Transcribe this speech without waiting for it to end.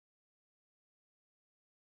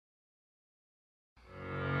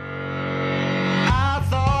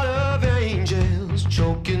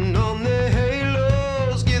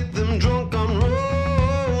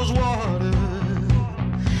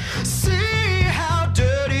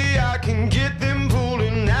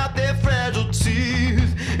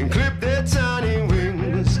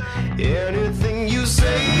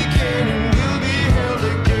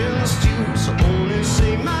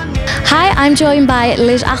I'm joined by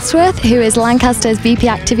Liz Ashworth, who is Lancaster's VP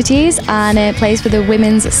Activities and plays for the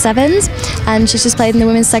Women's Sevens. And she's just played in the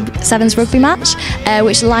Women's Sevens rugby match,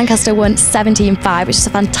 which Lancaster won 17-5, which is a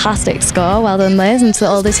fantastic score. Well done, Liz, and to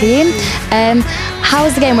all the team. How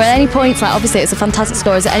was the game? Were there any points, like obviously it's a fantastic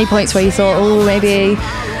score, is there any points where you thought, oh, maybe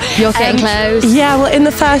you're getting close? Yeah, well, in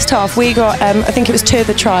the first half we got, I think it was 2 of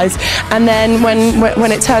the tries, and then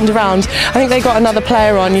when it turned around, I think they got another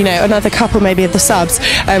player on, you know, another couple maybe of the subs.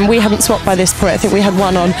 We hadn't swapped by this point. I think we had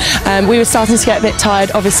one on. We were starting to get a bit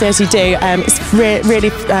tired, obviously, as you do. It's really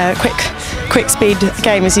quick speed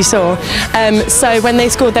game, as you saw. So when they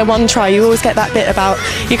scored their one try, you always get that bit about,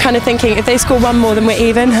 you're kind of thinking, if they score one more then we're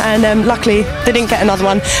even, and luckily they didn't get another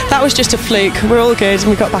one. That was just a fluke. We're all good and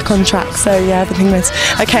we got back on track, so yeah, everything was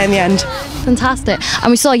okay in the end. Fantastic.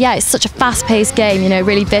 And we saw, yeah, it's such a fast-paced game, you know,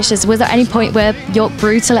 really vicious. Was there any point where you're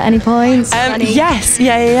brutal at any point? Yes,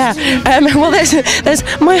 yeah. Well, there's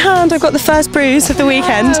my hand. I've got the first bruise of the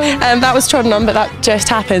weekend. That was trodden on, but that just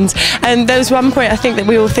happened. And there was one point I think that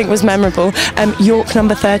we all think was memorable. York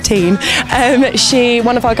number 13.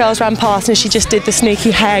 One of our girls ran past and she just did the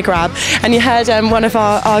sneaky hair grab. And you heard one of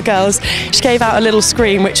our girls, she gave out a little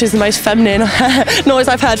scream, which is the most feminine noise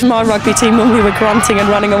I've heard from our rugby team. Normally we're grunting and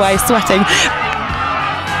running away, sweating.